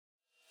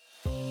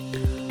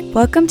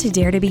Welcome to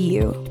Dare to Be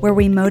You, where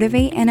we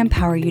motivate and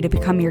empower you to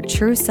become your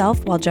true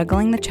self while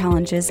juggling the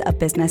challenges of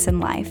business and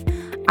life.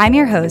 I'm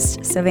your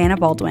host, Savannah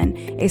Baldwin,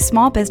 a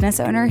small business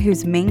owner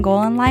whose main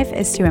goal in life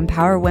is to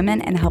empower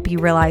women and help you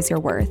realize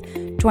your worth.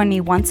 Join me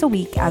once a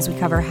week as we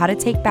cover how to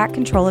take back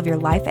control of your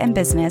life and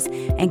business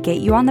and get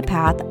you on the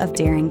path of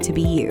daring to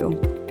be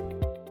you.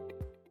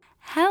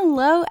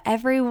 Hello,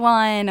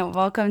 everyone.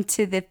 Welcome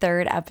to the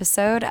third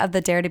episode of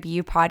the Dare to Be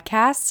You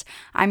podcast.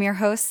 I'm your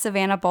host,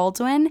 Savannah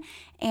Baldwin,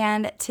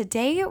 and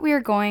today we are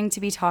going to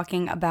be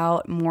talking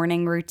about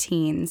morning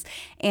routines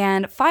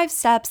and 5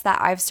 steps that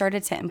I've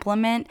started to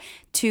implement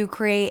to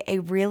create a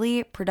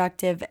really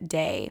productive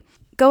day.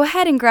 Go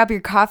ahead and grab your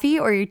coffee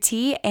or your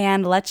tea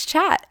and let's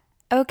chat.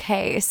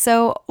 Okay,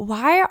 so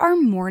why are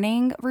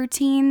morning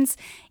routines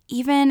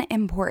even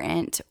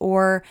important,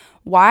 or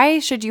why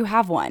should you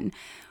have one?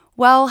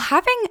 Well,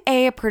 having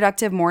a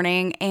productive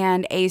morning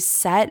and a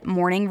set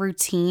morning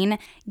routine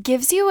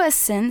gives you a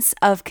sense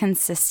of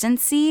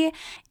consistency,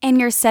 and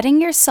you're setting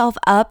yourself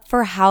up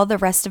for how the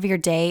rest of your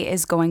day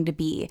is going to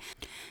be.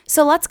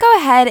 So let's go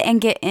ahead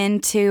and get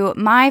into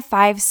my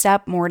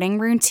 5-step morning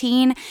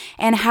routine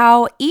and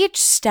how each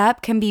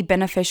step can be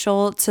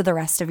beneficial to the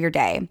rest of your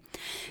day.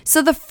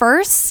 So the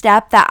first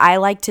step that I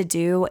like to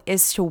do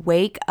is to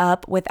wake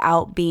up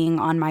without being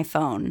on my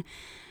phone.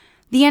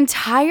 The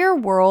entire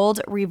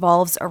world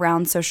revolves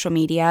around social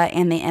media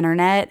and the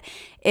internet.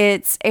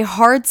 It's a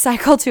hard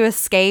cycle to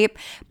escape,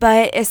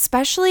 but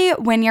especially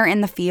when you're in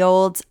the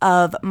field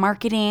of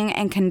marketing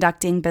and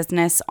conducting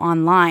business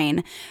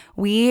online.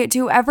 We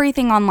do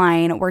everything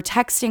online. We're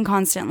texting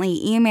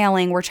constantly,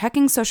 emailing, we're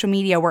checking social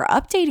media, we're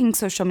updating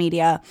social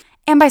media.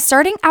 And by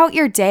starting out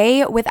your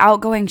day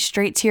without going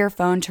straight to your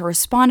phone to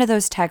respond to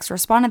those texts,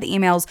 respond to the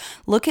emails,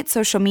 look at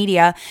social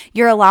media,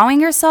 you're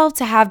allowing yourself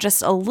to have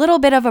just a little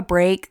bit of a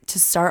break to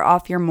start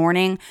off your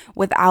morning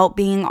without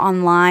being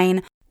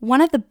online.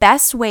 One of the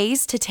best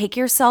ways to take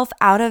yourself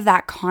out of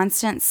that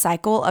constant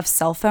cycle of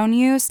cell phone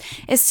use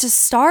is to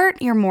start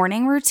your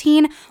morning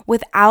routine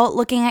without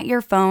looking at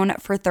your phone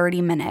for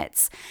 30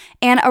 minutes.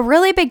 And a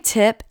really big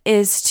tip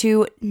is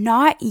to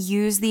not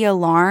use the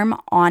alarm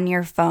on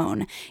your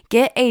phone.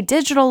 Get a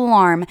digital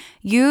alarm,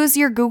 use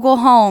your Google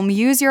Home,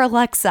 use your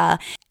Alexa,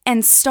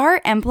 and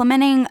start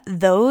implementing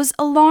those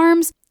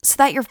alarms so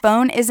that your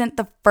phone isn't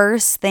the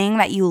first thing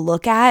that you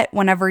look at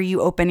whenever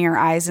you open your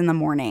eyes in the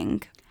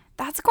morning.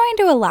 That's going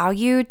to allow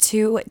you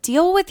to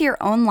deal with your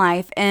own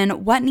life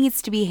and what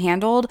needs to be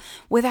handled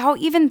without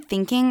even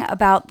thinking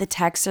about the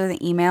texts or the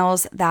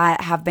emails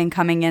that have been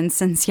coming in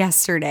since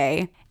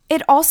yesterday.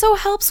 It also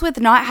helps with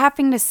not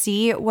having to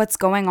see what's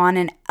going on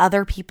in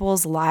other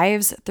people's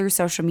lives through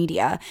social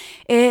media.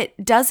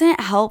 It doesn't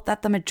help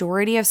that the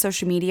majority of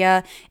social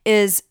media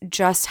is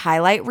just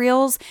highlight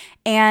reels,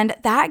 and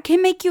that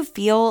can make you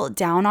feel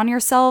down on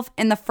yourself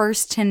in the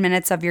first 10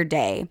 minutes of your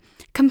day.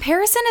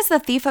 Comparison is the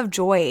thief of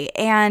joy,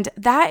 and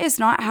that is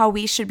not how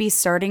we should be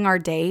starting our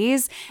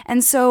days.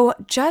 And so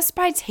just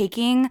by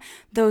taking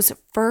those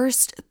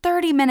first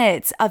 30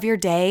 minutes of your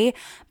day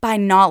by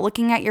not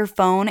looking at your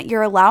phone,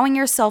 you're allowing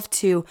yourself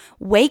to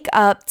wake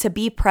up, to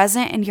be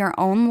present in your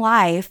own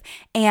life,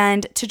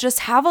 and to just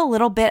have a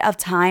little bit of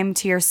time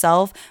to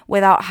yourself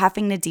without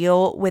having to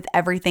deal with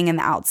everything in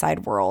the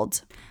outside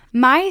world.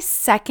 My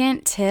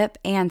second tip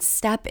and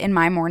step in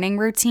my morning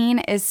routine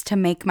is to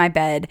make my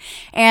bed.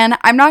 And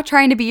I'm not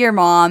trying to be your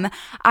mom.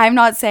 I'm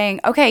not saying,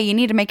 okay, you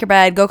need to make your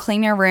bed, go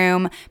clean your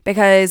room,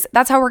 because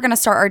that's how we're going to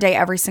start our day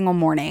every single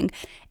morning.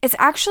 It's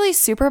actually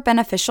super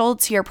beneficial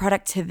to your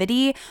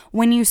productivity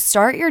when you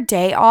start your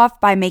day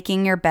off by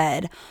making your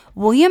bed.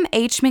 William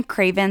H.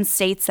 McRaven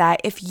states that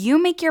if you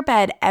make your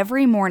bed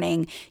every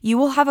morning, you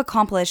will have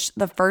accomplished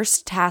the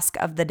first task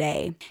of the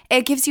day.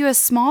 It gives you a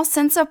small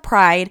sense of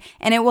pride,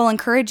 and it will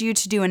encourage you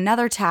to do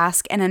another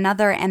task and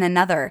another and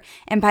another.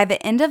 And by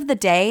the end of the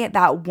day,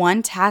 that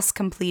one task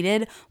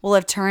completed will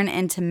have turned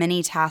into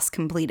many tasks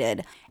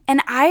completed.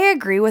 And I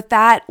agree with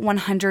that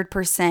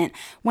 100%.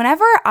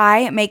 Whenever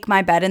I make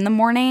my bed in the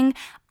morning,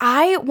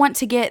 I want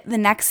to get the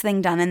next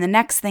thing done and the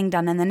next thing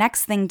done and the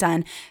next thing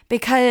done,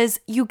 because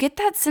you get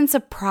that sense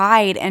of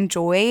pride and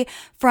joy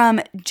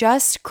from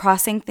just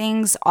crossing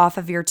things off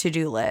of your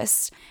to-do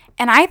list.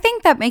 And I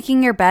think that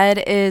making your bed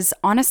is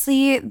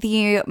honestly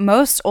the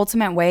most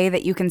ultimate way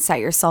that you can set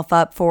yourself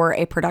up for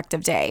a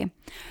productive day.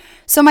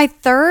 So my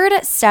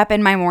third step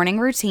in my morning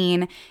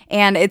routine,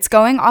 and it's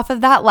going off of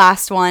that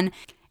last one,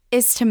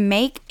 is to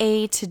make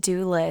a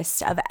to-do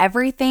list of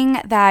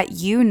everything that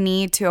you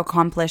need to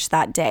accomplish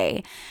that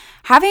day.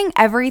 Having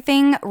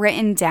everything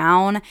written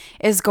down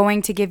is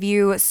going to give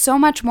you so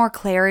much more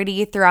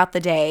clarity throughout the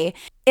day.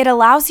 It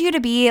allows you to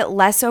be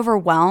less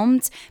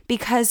overwhelmed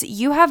because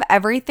you have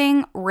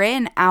everything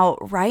written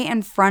out right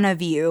in front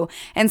of you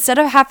instead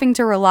of having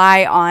to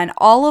rely on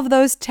all of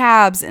those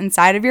tabs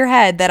inside of your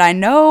head that I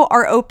know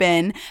are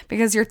open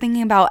because you're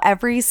thinking about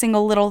every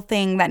single little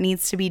thing that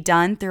needs to be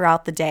done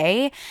throughout the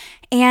day.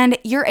 And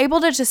you're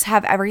able to just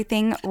have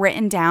everything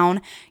written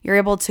down. You're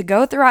able to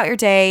go throughout your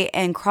day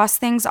and cross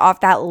things off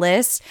that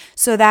list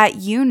so that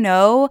you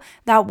know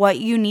that what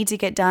you need to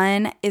get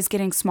done is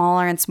getting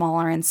smaller and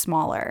smaller and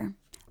smaller.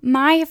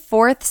 My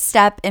fourth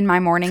step in my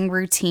morning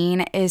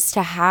routine is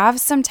to have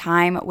some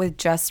time with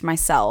just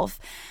myself.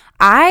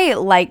 I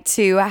like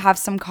to have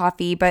some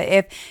coffee, but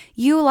if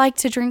you like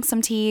to drink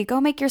some tea,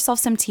 go make yourself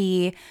some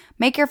tea,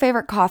 make your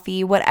favorite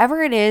coffee,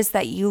 whatever it is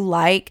that you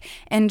like,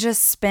 and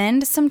just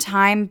spend some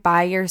time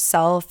by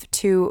yourself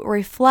to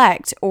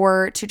reflect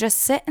or to just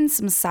sit in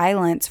some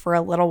silence for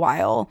a little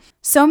while.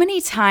 So many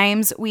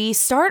times we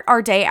start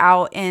our day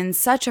out in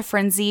such a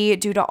frenzy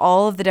due to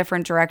all of the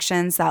different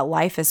directions that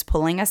life is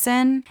pulling us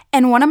in.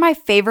 And one of my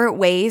favorite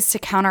ways to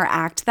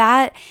counteract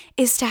that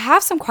is to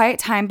have some quiet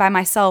time by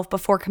myself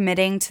before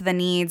committing to the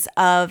needs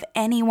of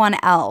anyone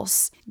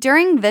else.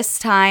 During this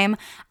time,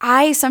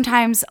 I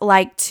sometimes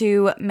like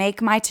to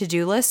make my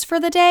to-do list for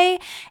the day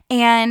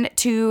and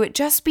to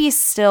just be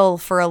still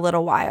for a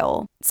little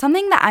while.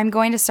 Something that I'm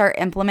going to start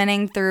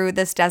implementing through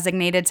this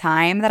designated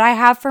time that I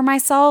have for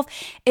myself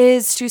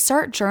is to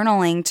start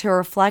journaling to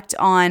reflect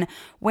on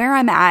where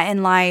I'm at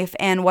in life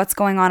and what's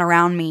going on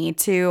around me,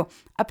 to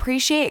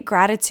appreciate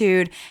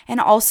gratitude and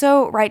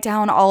also write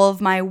down all of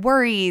my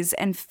worries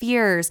and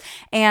fears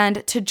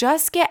and to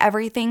just get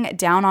everything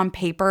down on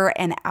paper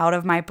and out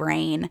of my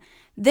brain.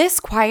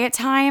 This quiet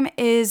time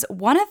is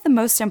one of the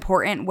most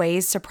important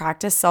ways to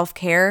practice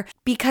self-care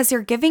because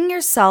you're giving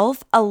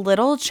yourself a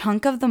little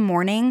chunk of the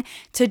morning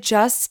to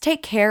just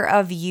take care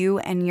of you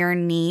and your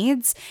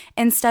needs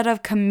instead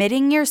of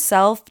committing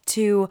yourself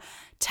to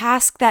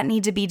tasks that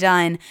need to be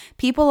done,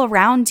 people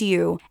around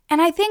you.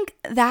 And I think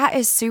that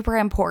is super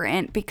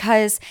important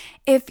because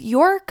if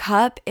your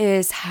cup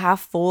is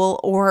half full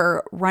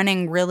or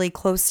running really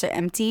close to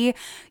empty,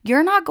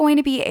 you're not going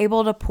to be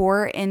able to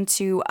pour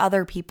into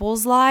other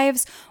people's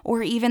lives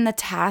or even the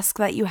task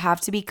that you have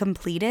to be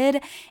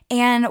completed.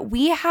 And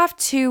we have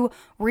to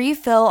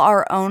refill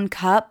our own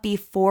cup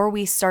before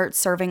we start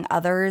serving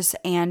others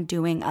and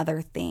doing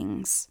other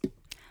things.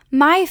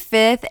 My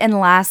fifth and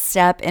last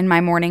step in my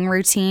morning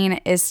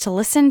routine is to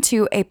listen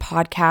to a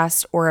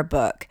podcast or a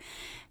book.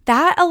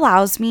 That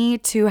allows me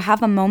to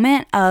have a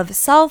moment of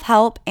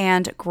self-help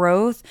and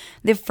growth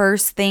the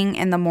first thing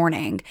in the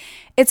morning.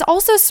 It's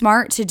also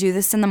smart to do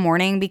this in the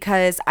morning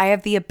because I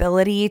have the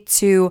ability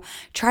to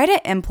try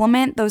to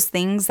implement those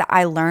things that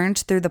I learned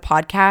through the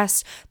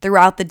podcast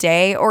throughout the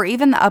day or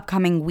even the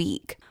upcoming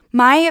week.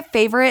 My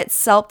favorite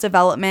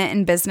self-development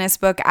and business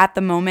book at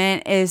the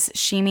moment is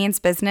She Means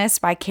Business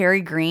by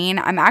Carrie Green.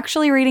 I'm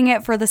actually reading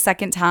it for the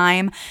second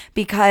time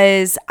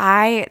because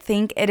I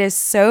think it is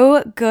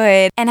so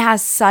good and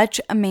has such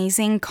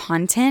amazing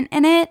content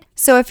in it.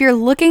 So if you're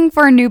looking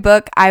for a new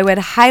book, I would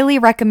highly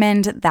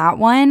recommend that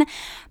one.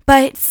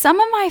 But some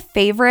of my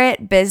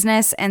favorite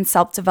business and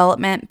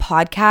self-development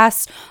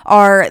podcasts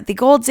are the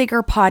Gold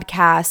Digger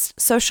podcast,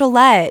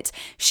 Socialette,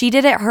 She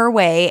Did It Her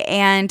Way,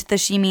 and the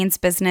She Means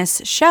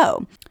Business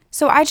show.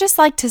 So I just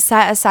like to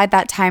set aside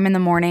that time in the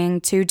morning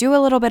to do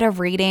a little bit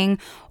of reading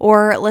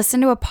or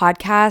listen to a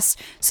podcast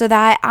so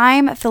that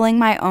I'm filling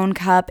my own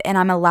cup and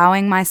I'm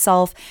allowing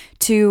myself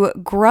to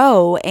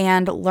grow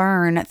and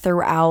learn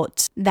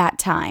throughout that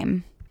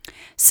time.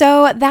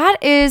 So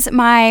that is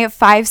my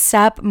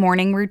 5-step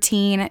morning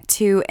routine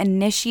to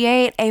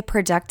initiate a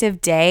productive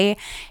day.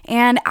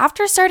 And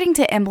after starting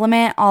to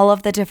implement all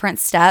of the different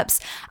steps,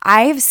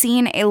 I've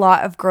seen a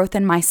lot of growth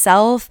in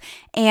myself,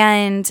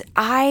 and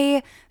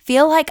I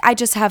feel like I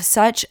just have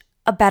such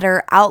a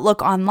better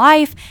outlook on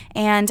life,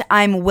 and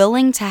I'm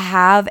willing to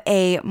have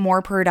a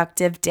more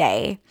productive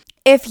day.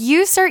 If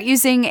you start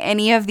using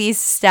any of these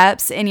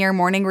steps in your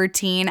morning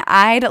routine,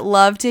 I'd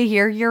love to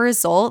hear your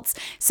results.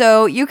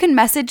 So you can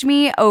message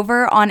me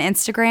over on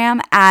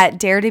Instagram at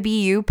Dare to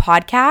Be You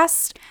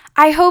Podcast.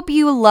 I hope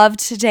you loved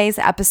today's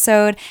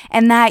episode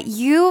and that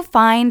you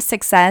find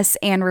success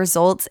and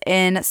results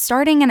in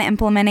starting and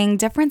implementing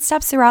different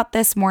steps throughout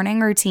this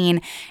morning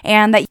routine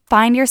and that you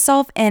find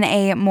yourself in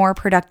a more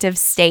productive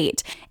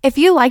state. If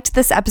you liked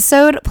this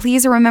episode,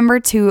 please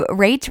remember to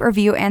rate,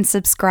 review, and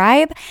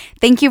subscribe.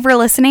 Thank you for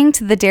listening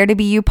to the Dare to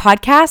Be You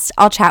podcast.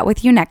 I'll chat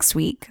with you next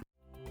week.